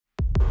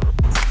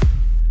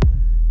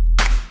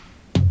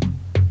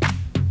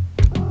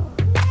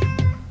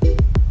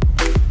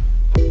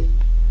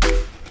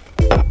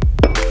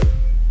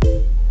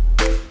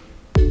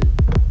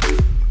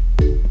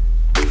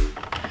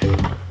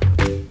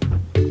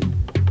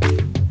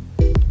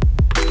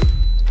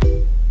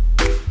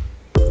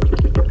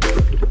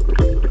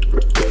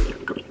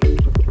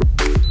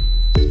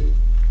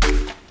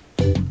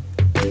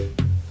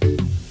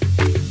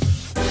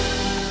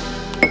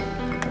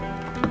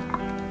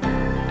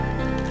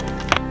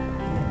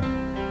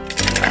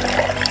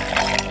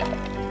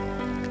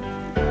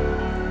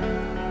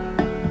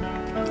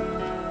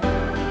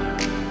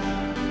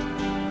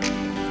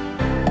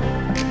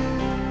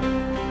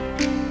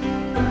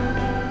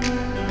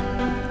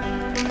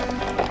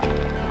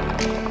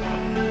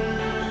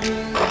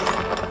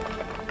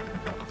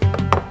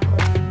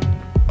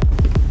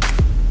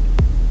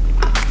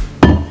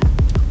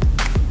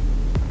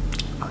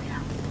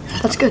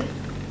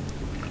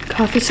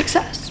coffee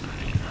success.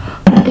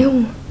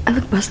 Ew, I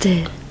look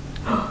busted.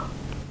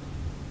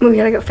 We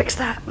gotta go fix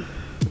that.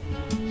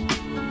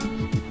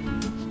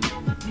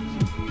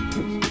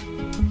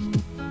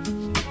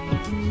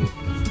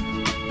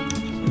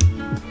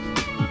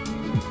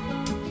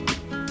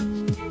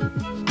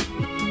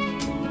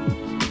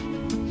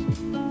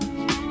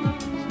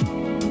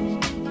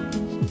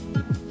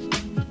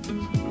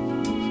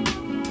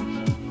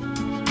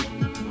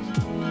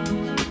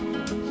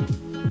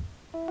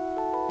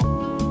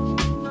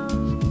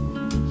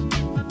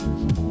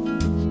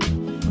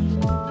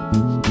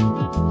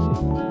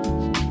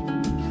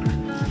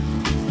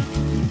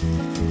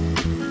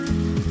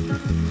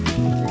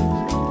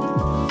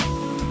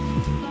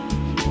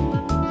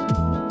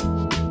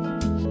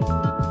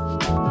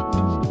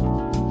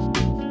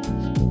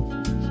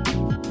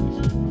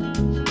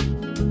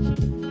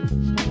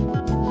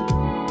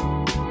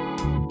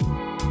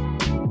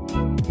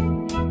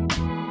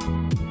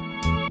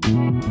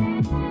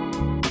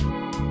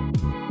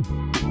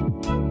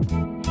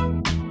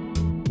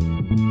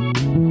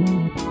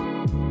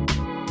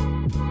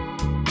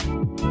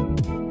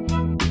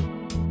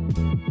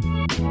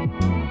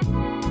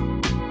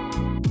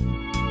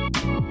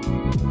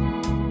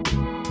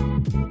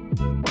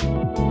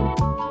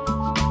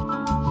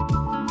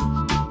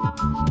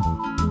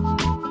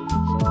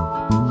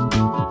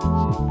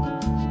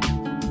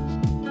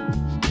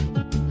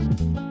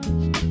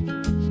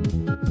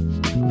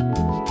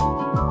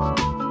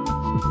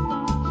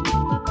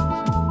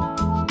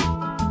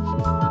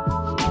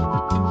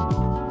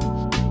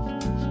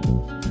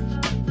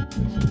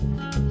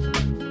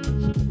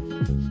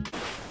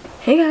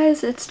 Hey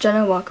guys, it's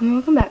Jenna.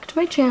 Welcome back to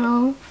my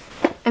channel.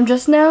 I'm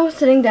just now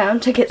sitting down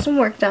to get some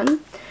work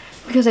done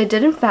because I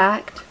did in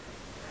fact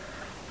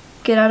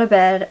get out of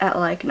bed at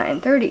like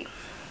 9:30.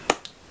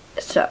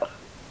 So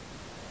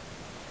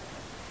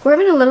we're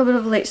having a little bit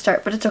of a late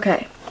start, but it's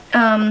okay.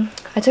 I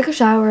took a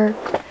shower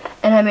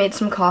and I made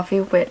some coffee,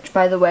 which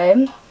by the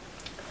way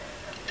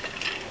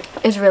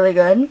is really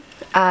good.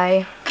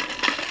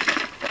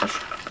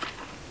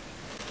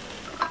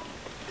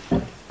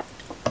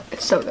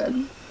 It's so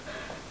good.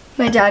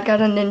 My dad got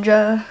a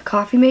Ninja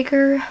coffee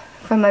maker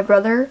from my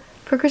brother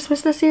for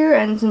Christmas this year,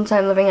 and since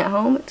I'm living at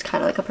home, it's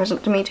kind of like a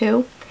present to me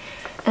too.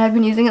 And I've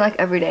been using it like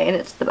every day, and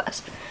it's the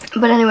best.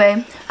 But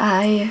anyway,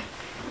 I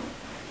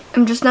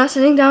am just now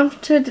sitting down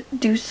to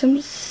do some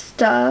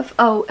stuff.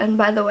 Oh, and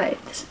by the way,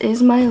 this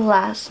is my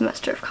last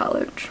semester of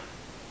college.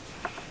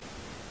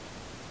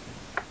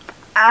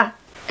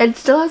 It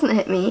still hasn't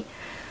hit me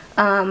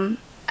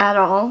at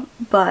all,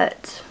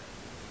 but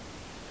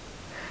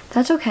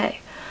that's okay.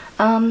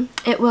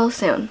 It will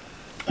soon.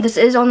 This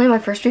is only my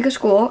first week of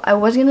school. I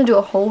was going to do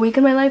a whole week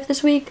in my life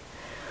this week,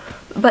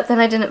 but then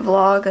I didn't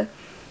vlog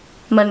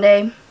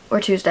Monday or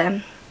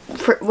Tuesday.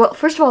 Well,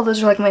 first of all,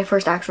 those are like my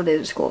first actual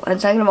days of school,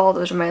 and second of all,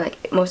 those are my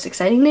like most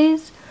exciting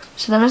days.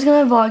 So then I was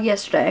going to vlog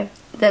yesterday,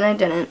 then I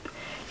didn't,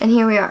 and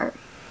here we are.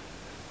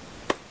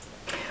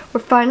 We're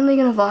finally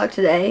going to vlog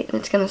today, and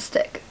it's going to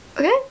stick.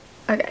 Okay?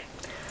 Okay.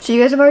 So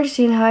you guys have already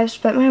seen how I've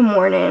spent my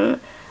morning,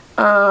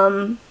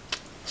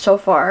 so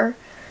far.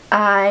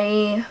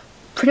 I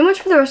pretty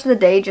much for the rest of the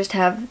day just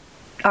have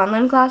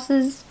online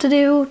classes to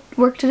do,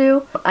 work to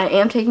do. I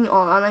am taking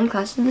all online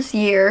classes this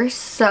year,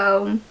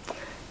 so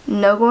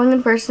no going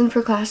in person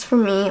for class for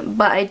me,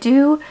 but I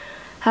do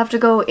have to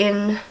go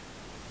in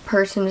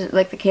person,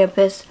 like the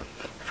campus,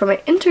 for my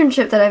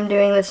internship that I'm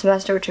doing this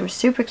semester, which I'm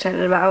super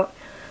excited about,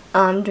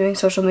 doing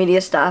social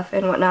media stuff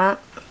and whatnot.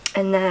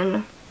 And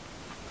then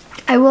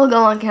I will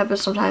go on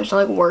campus sometimes to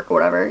like work or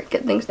whatever,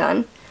 get things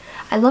done.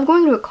 I love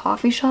going to a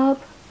coffee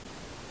shop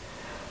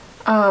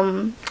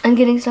and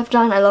getting stuff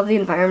done. I love the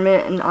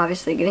environment, and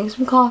obviously getting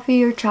some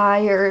coffee or chai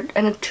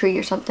and a tree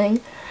or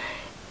something.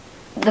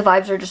 The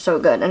vibes are just so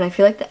good, and I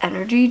feel like the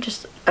energy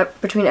just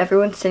between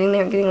everyone sitting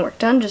there and getting work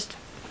done just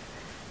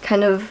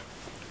kind of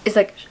is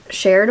like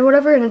shared or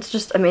whatever, and it's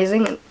just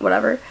amazing and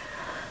whatever.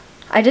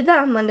 I did that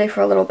on Monday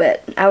for a little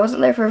bit. I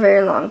wasn't there for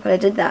very long, but I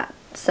did that.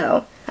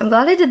 So I'm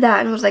glad I did that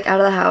and was like out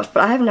of the house,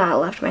 but I have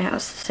not left my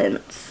house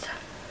since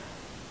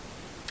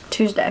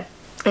Tuesday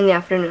in the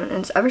afternoon,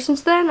 and ever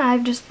since then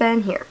I've just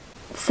been here.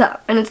 So,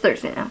 and it's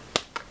Thursday now.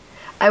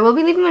 I will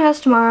be leaving my house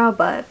tomorrow,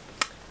 but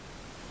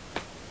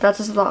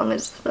that's as long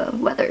as the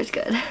weather is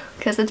good,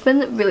 because it's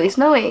been really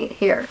snowy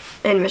here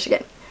in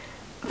Michigan.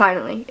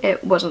 Finally,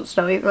 it wasn't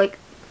snowy like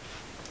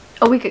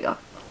a week ago.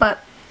 But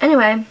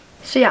anyway,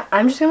 so yeah,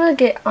 I'm just gonna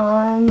get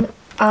on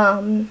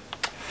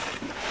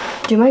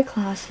do my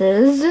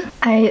classes.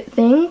 I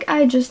think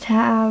I just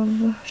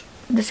have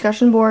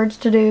discussion boards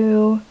to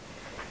do,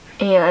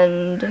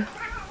 and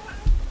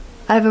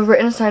I have a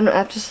written assignment I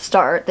have to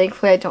start.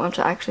 Thankfully I don't have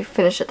to actually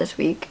finish it this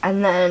week.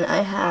 And then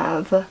I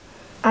have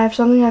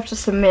something I have to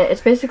submit. It's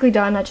basically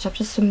done, I just have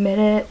to submit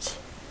it.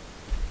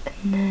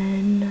 And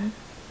then,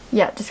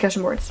 yeah,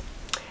 discussion boards.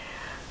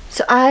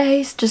 So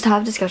I just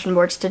have discussion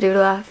boards to do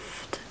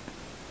left.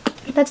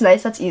 That's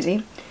nice, that's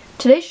easy.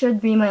 Today should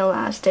be my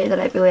last day that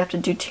I really have to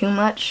do too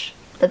much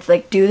that's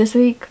like due this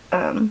week,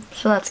 so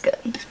that's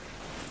good.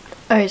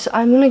 Alright, so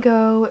I'm gonna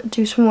go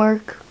do some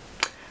work,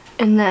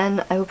 and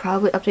then I will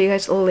probably update you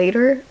guys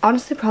later.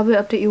 Honestly, probably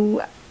update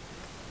you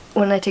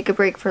when I take a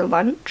break for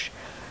lunch.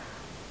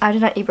 I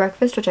did not eat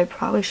breakfast, which I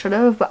probably should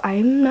have, but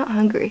I'm not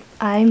hungry.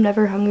 I'm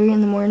never hungry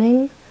in the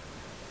morning.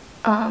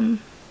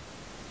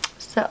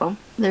 So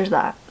there's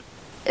that.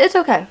 It's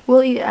okay.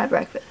 We'll eat at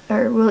breakfast,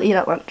 or we'll eat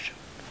at lunch.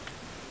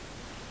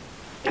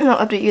 And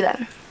I'll update you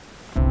then.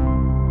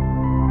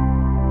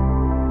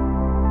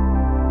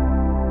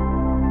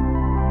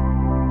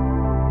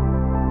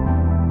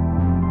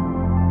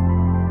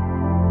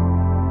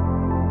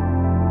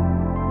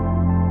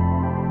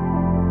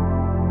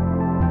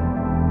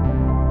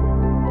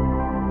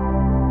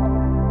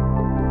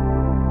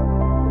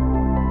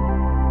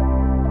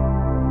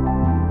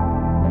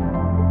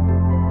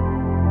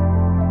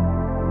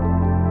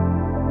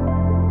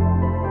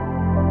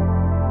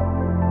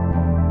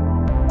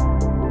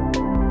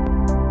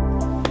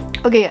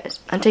 Okay guys,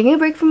 I'm taking a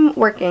break from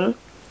working,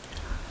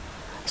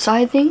 so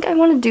I think I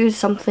want to do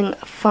something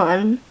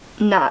fun,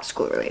 not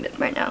school related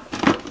right now.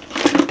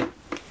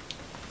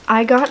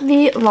 I got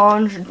the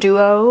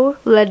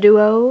Le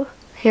Duo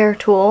hair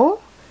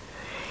tool.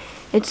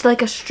 It's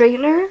like a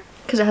straightener,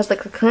 because it has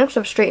like the clamps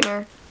of a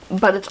straightener,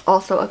 but it's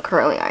also a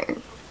curling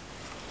iron.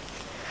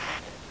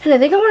 And I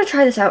think I want to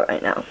try this out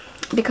right now,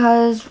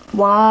 because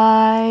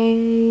why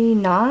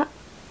not?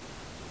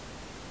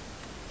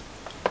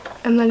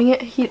 I'm letting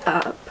it heat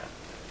up.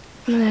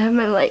 And I have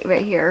my light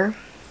right here.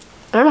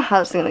 I don't know how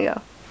this is gonna go.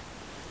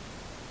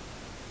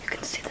 You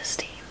can see the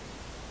steam.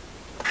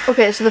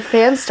 Okay, so the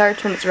fan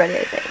starts when it's ready,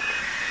 I think.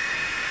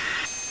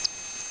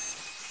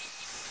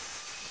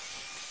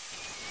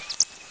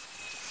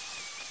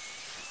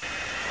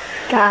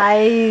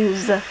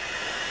 Guys,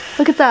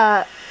 look at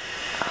that.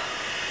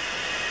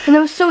 And that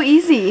was so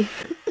easy.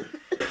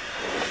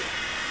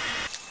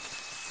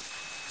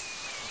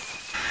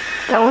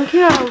 That one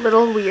came out a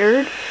little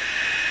weird.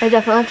 I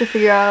definitely have to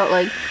figure out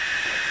like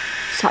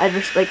side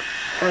versus, like,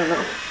 I don't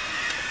know.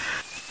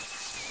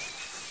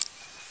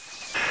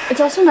 It's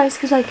also nice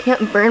because I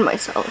can't burn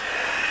myself.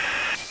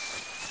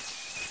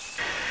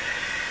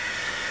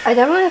 I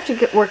definitely have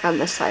to work on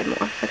this side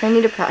more. Like, I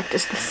need to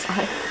practice this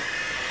side.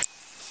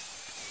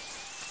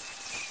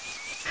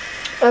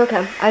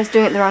 Okay, I was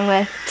doing it the wrong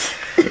way.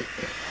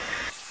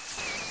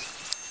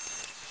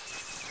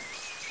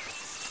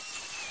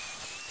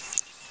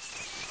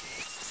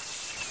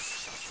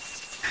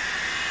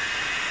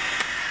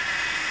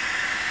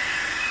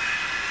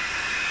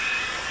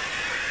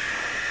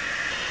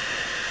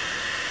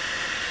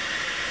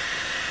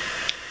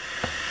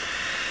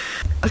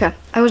 Okay,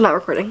 I was not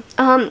recording.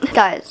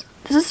 Guys,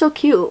 this is so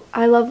cute.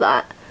 I love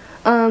that.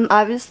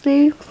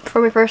 Obviously,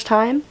 for my first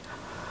time,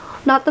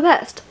 not the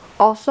best.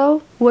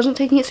 Also, wasn't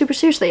taking it super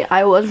seriously.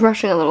 I was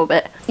rushing a little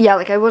bit. Yeah,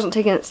 like I wasn't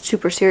taking it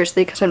super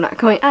seriously because I'm not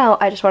going out.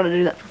 I just wanted to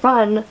do that for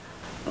fun.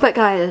 But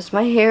guys,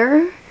 my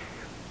hair,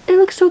 it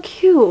looks so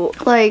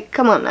cute. Like,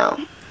 come on now.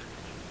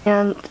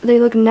 And they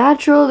look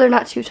natural. They're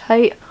not too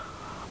tight.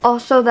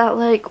 Also, that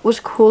like was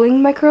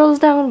cooling my curls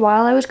down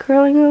while I was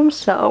curling them,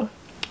 so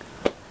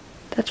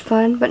that's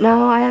fun. But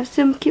now I have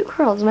some cute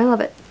curls and I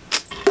love it.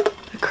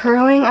 The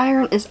curling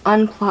iron is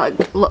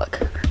unplugged.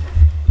 Look.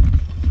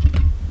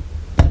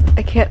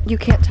 You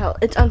can't tell.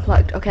 It's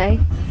unplugged, okay?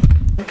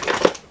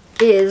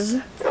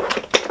 Is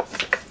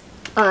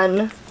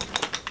unplugged.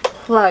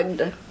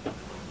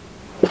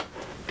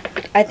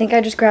 I think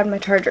I just grabbed my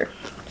charger.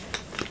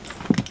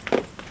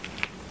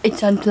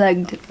 It's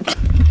unplugged.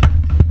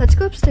 Let's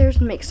go upstairs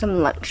and make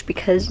some lunch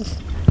because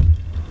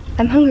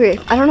I'm hungry.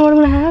 I don't know what I'm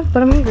gonna have,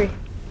 but I'm hungry.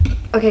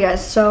 Okay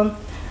guys, so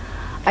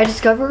I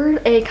discovered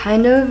a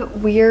kind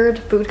of weird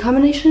food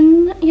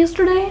combination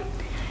yesterday.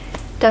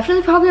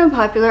 Definitely probably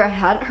unpopular. I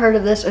hadn't heard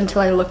of this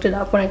until I looked it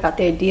up when I got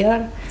the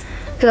idea.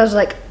 Because I was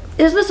like,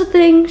 is this a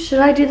thing? Should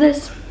I do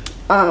this?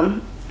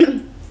 But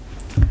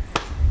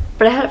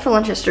I had it for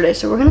lunch yesterday,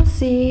 so we're gonna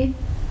see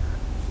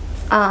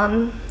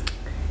how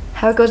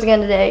it goes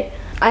again today.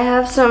 I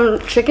have some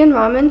chicken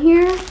ramen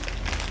here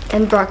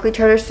and broccoli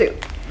cheddar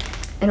soup.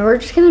 And we're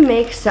just gonna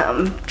make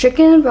some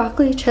chicken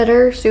broccoli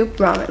cheddar soup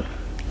ramen.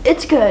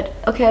 It's good,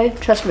 okay?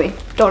 Trust me.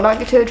 Don't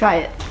knock it till you try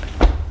it.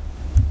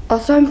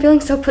 Also, I'm feeling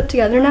so put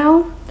together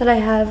now that I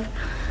have,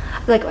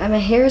 like, my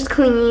hair is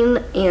clean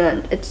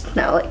and it's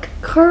now like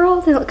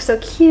curled and it looks so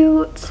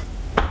cute.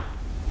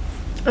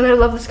 And I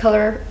love this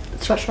color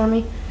sweatshirt on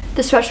me.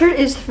 The sweatshirt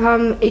is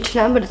from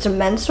H&M, but it's a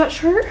men's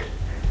sweatshirt.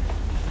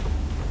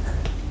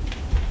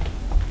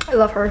 I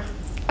love her.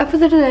 Up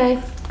with it today.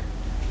 And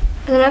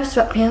then I have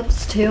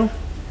sweatpants too.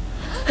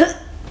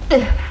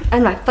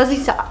 And my fuzzy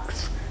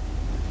socks.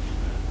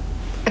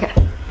 Okay.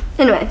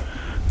 Anyway,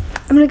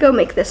 I'm gonna go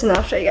make this and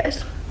I'll show you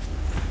guys.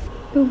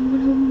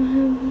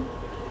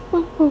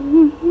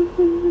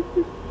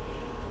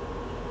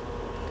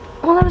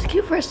 Oh, that was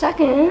cute for a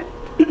second.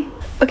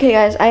 Okay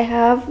guys, I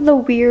have the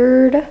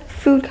weird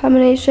food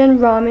combination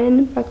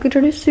ramen, broccoli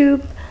cheddar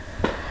soup,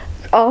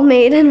 all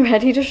made and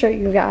ready to show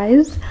you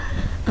guys.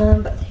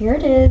 But here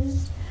it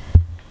is.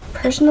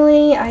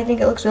 Personally, I think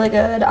it looks really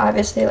good.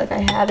 Obviously, like, I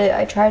had it,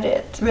 I tried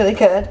it, it's really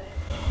good.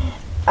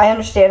 I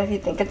understand if you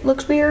think it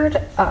looks weird.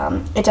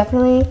 It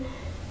definitely,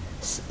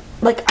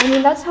 like, I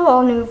mean, that's how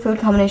all new food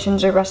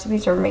combinations or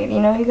recipes are made. You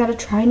know, you gotta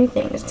try new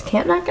things.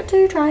 Can't knock it till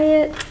you try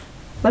it.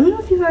 Let me know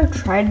if you've ever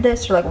tried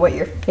this, or like what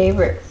your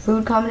favorite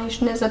food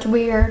combination is that's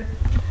weird.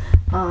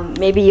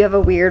 Maybe you have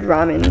a weird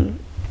ramen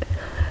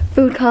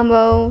food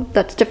combo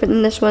that's different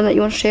than this one that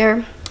you want to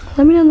share.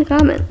 Let me know in the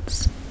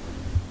comments.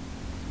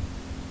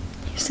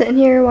 Sitting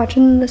here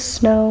watching the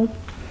snow,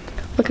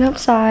 looking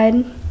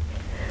outside.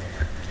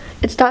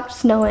 It stopped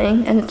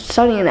snowing and it's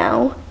sunny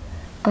now,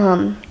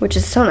 which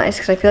is so nice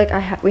because I feel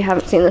like we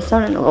haven't seen the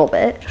sun in a little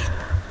bit.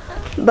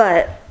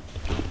 But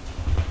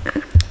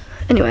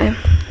anyway,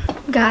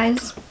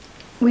 guys,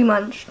 we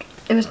munched.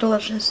 It was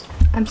delicious.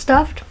 I'm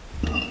stuffed.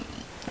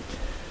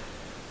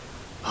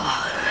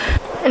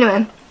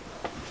 Anyway,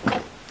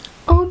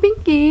 oh,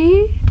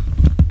 Binky.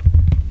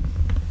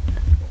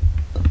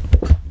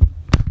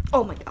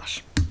 Oh my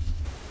gosh.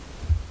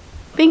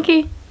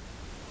 Binky.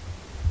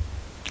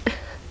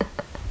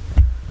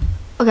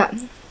 Okay,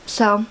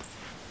 so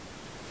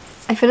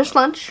I finished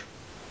lunch.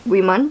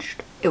 We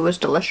munched. It was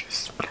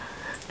delicious.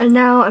 And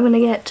now I'm gonna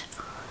get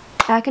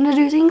back into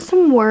doing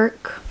some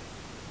work.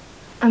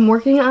 I'm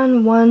working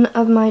on one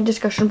of my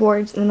discussion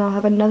boards and then I'll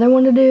have another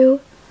one to do.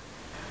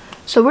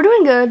 So we're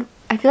doing good.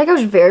 I feel like I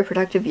was very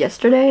productive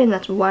yesterday and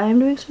that's why I'm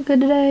doing so good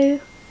today.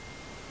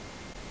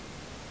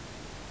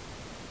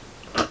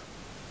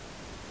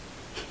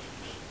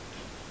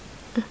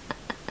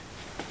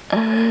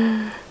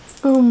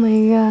 Oh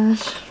my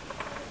gosh.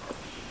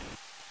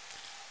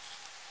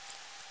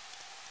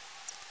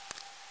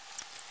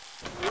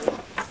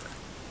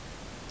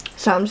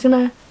 So I'm just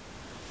gonna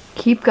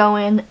keep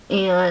going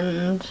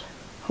and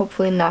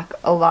hopefully knock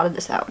a lot of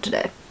this out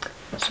today.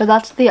 So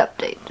that's the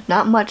update.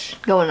 Not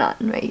much going on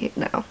right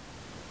now.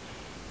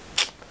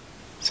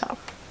 So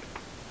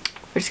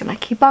we're just gonna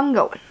keep on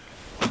going.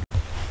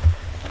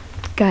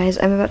 Guys,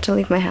 I'm about to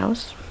leave my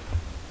house.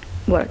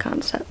 What a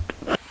concept.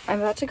 I'm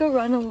about to go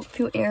run a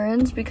few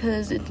errands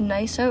because it's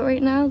nice out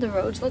right now. The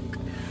roads look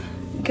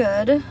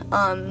good.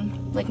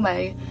 Like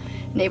my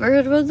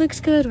neighborhood road looks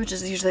good, which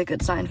is usually a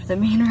good sign for the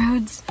main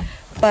roads.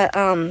 But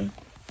I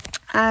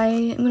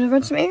am gonna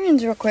run some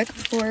errands real quick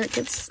before it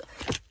gets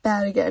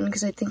bad again,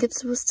 because I think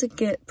it's supposed to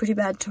get pretty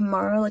bad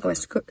tomorrow. Like my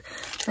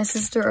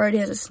sister already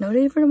has a snow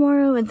day for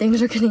tomorrow and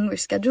things are getting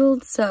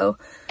rescheduled. So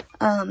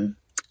I'm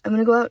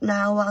gonna go out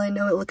now while I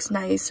know it looks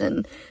nice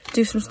and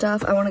do some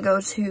stuff. I want to go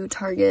to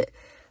Target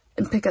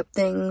and pick up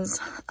things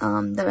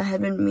that I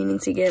had been meaning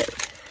to get.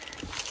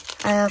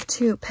 I have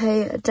to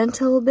pay a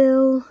dental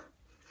bill,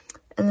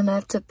 and then I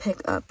have to pick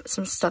up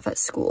some stuff at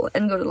school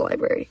and go to the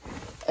library,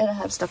 and I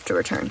have stuff to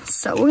return.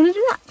 So we're gonna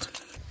do that.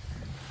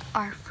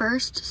 Our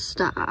first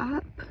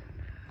stop.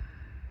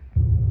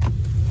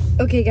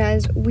 Okay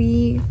guys,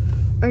 we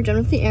are done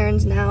with the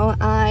errands now.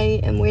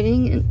 I am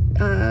waiting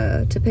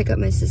to pick up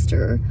my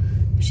sister.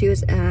 She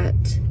was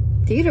at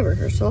theater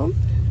rehearsal,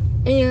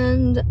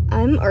 and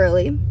I'm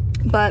early.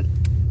 But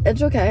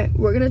it's okay.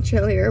 We're gonna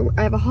chill here.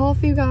 I have a haul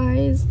for you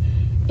guys,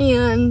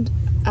 and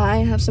I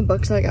have some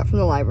books that I got from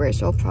the library,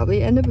 so I'll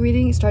probably end up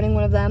starting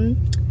one of them.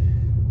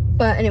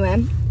 But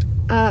anyway,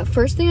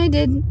 first thing I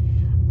did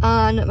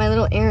on my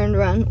little errand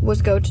run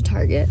was go to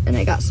Target, and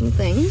I got some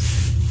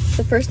things.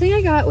 The first thing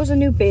I got was a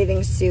new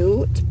bathing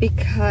suit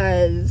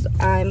because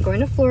I'm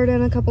going to Florida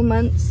in a couple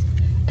months,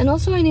 and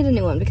also I need a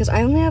new one because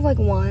I only have like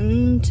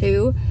 1,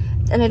 2,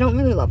 and I don't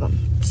really love them.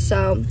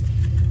 So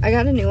I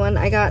got a new one.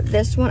 I got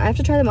this one. I have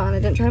to try them on. I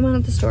didn't try them on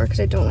at the store because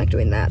I don't like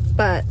doing that.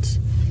 But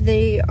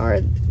they are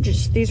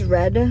just these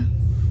red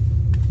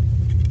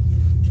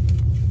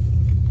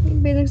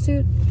bathing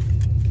suit.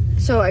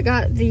 So I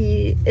got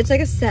it's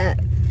like a set,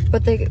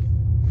 but they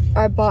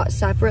are bought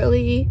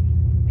separately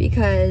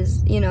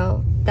because, you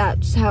know,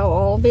 that's how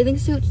all bathing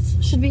suits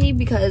should be,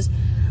 because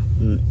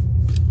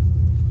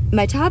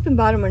my top and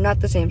bottom are not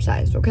the same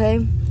size,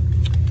 okay?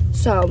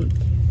 So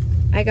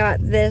I got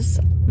this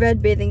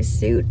red bathing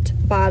suit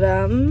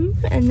bottom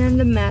and then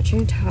the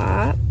matching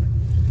top.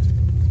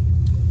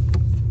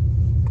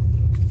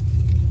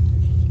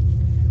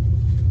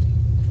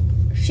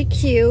 She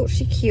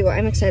cute.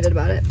 I'm excited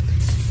about it.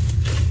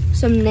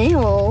 Some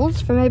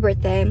nails for my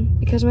birthday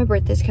because my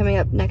birthday's coming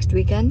up next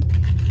weekend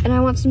and I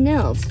want some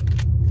nails.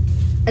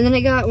 And then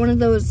I got one of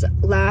those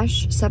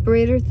lash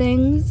separator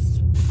things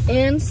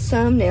and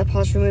some nail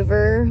polish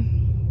remover.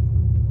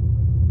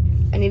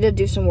 I need to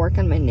do some work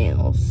on my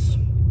nails.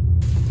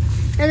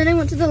 And then I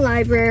went to the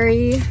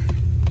library and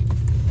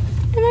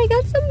I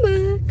got some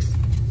books.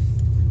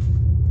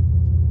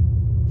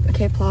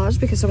 Okay, pause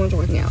because someone's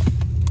working out.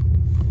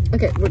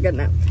 Okay, we're good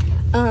now.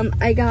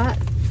 I got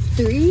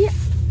 3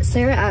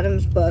 Sarah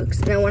Adams books,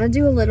 and I want to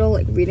do a little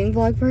like reading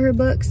vlog for her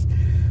books.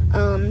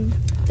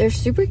 They're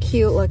super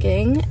cute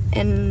looking,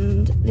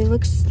 and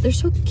they're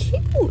so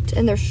cute,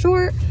 and they're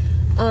short.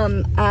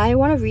 I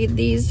want to read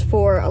these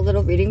for a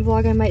little reading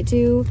vlog I might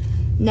do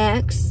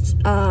next.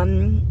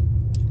 Kind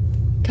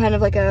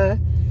of like a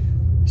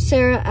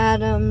Sarah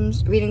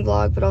Adams reading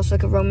vlog, but also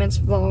like a romance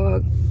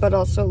vlog, but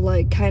also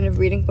like kind of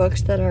reading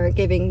books that are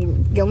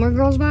giving Gilmore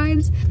Girls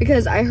vibes,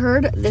 because I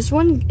heard this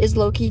one is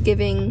low-key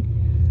giving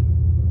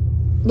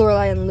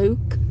Lorelai and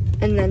Luke,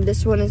 and then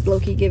this one is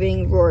low-key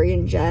giving Rory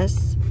and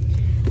Jess,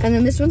 and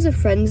then this one's a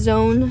friend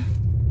zone,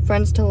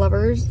 friends to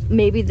lovers.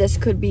 Maybe this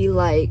could be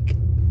like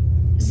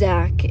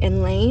Zach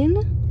and Lane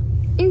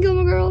in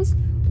Gilmore Girls,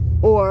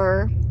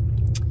 or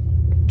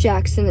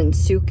Jackson and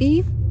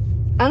Suki.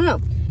 I don't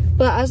know.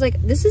 But I was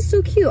like, this is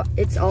so cute.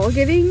 It's all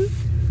giving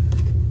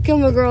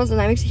Gilmore Girls,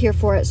 and I'm here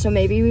for it. So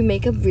maybe we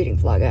make a reading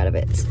vlog out of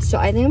it. So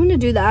I think I'm gonna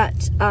do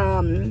that.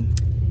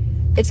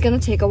 It's gonna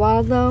take a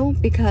while though,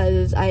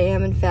 because I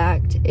am in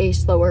fact a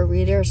slower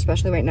reader,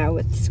 especially right now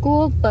with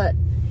school, but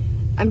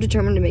I'm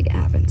determined to make it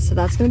happen. So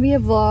that's gonna be a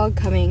vlog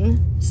coming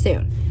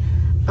soon.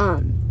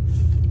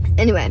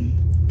 Anyway,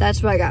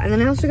 that's what I got. And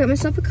then I also got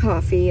myself a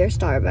coffee or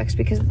Starbucks,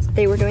 because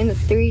they were doing the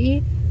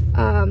 $3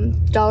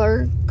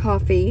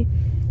 coffee.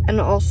 And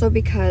also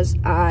because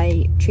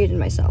I treated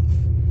myself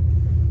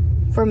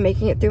for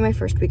making it through my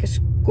first week of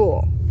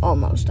school,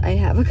 almost. I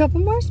have a couple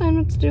more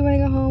assignments to do when I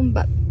go home,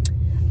 but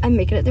I'm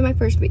making it through my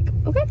first week.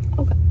 Okay?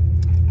 Okay.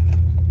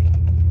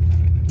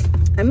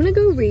 I'm gonna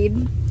go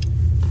read.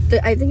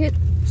 I think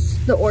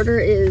the order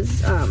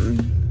is,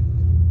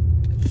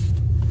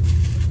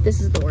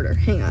 this is the order.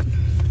 Hang on.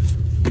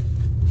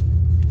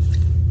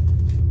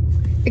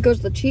 It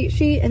goes the cheat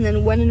sheet, and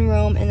then When in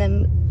Rome, and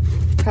then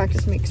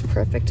Practice Makes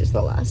Perfect is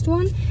the last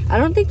one. I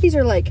don't think these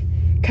are like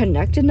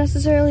connected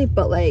necessarily,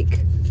 but like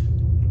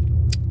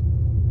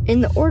in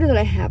the order that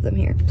I have them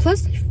here.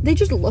 Plus they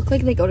just look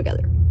like they go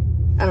together.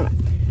 I don't know.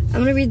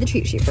 I'm gonna read the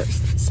cheat sheet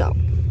first. So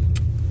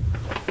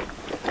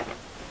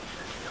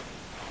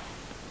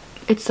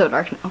it's so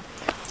dark now.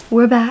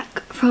 We're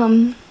back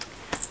from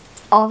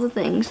all the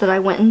things that I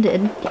went and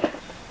did,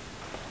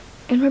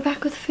 and we're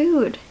back with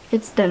food.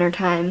 It's dinner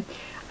time.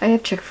 I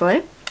have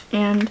Chick-fil-A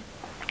and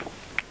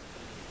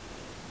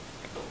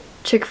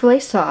Chick-fil-A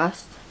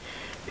sauce,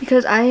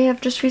 because I have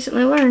just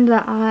recently learned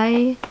that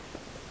I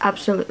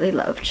absolutely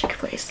love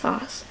Chick-fil-A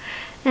sauce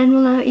and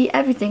will now eat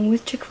everything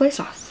with Chick-fil-A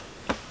sauce.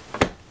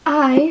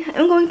 I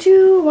am going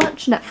to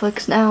watch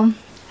Netflix now.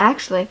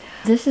 Actually,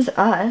 This Is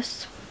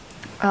Us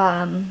is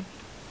on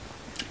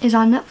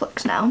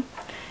Netflix now,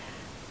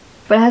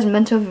 but it has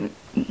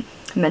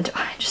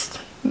I just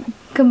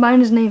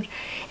combined his names.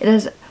 It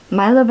has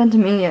Milo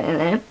Ventimiglia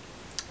in it,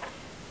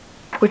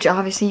 which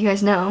obviously you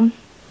guys know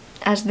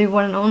as the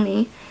one and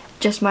only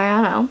Jess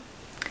Mariano,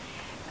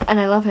 and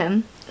I love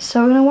him.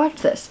 So we're gonna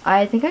watch this.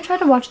 I think I tried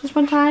to watch this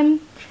one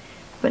time,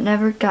 but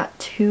never got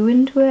too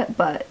into it,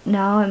 but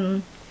now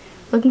I'm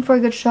looking for a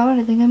good show, and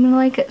I think I'm gonna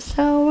like it,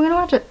 so we're gonna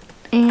watch it,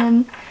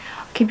 and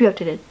I'll keep you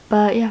updated.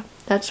 But yeah,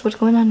 that's what's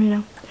going on right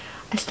now.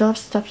 I still have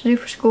stuff to do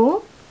for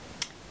school.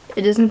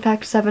 It is in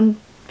fact 7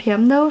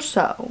 p.m. though,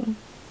 so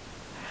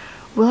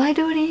will I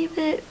do any of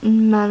it? I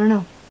don't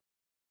know.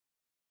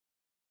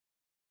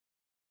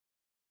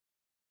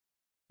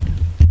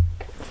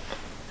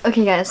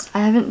 Okay guys, I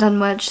haven't done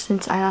much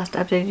since I last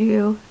updated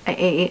you. I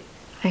ate,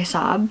 I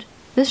sobbed.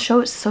 This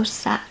show is so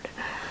sad.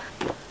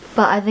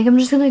 But I think I'm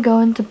just gonna go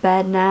into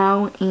bed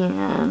now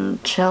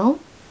and chill.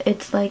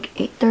 It's like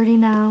 8:30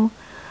 now,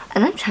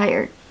 and I'm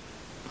tired.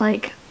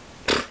 Like,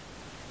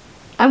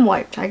 I'm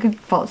wiped. I could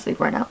fall asleep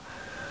right now.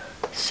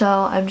 So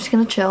I'm just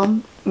gonna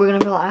chill. We're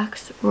gonna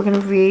relax. We're gonna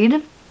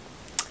read.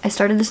 I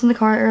started this in the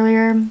car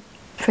earlier.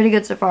 Pretty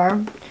good so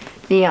far.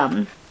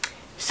 The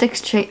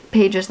 6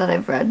 pages that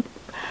I've read.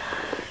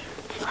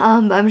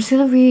 I'm just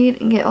gonna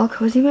read and get all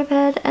cozy in my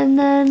bed and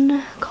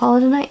then call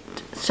it a night.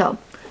 So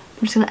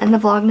I'm just gonna end the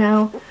vlog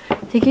now.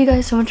 Thank you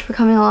guys so much for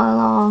coming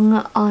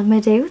along on my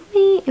day with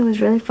me. It was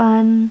really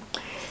fun.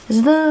 This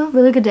is a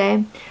really good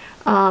day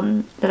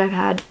that I've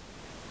had,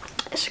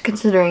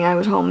 considering I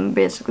was home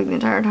basically the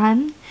entire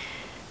time.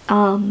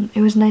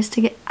 It was nice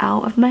to get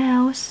out of my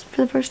house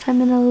for the first time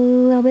in a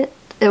little bit.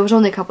 It was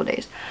only a couple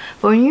days,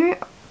 but when you're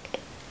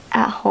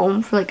at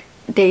home for like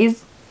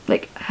days,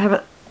 like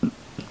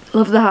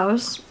love the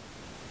house,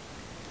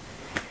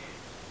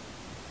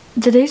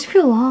 the days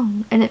feel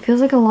long, and it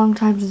feels like a long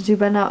time since you've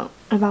been out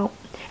and about.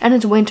 And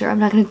it's winter. I'm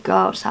not gonna go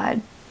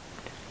outside,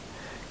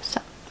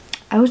 so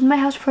I was in my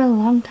house for a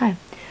long time,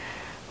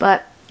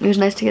 but it was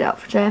nice to get out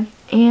for today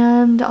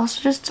and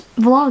also just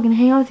vlog and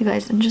hang out with you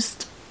guys and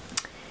just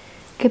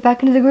get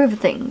back into the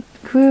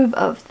groove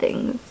of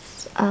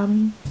things.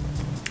 I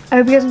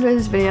hope you guys enjoyed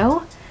this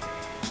video,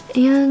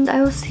 and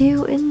I will see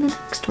you in the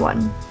next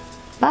one.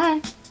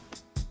 Bye.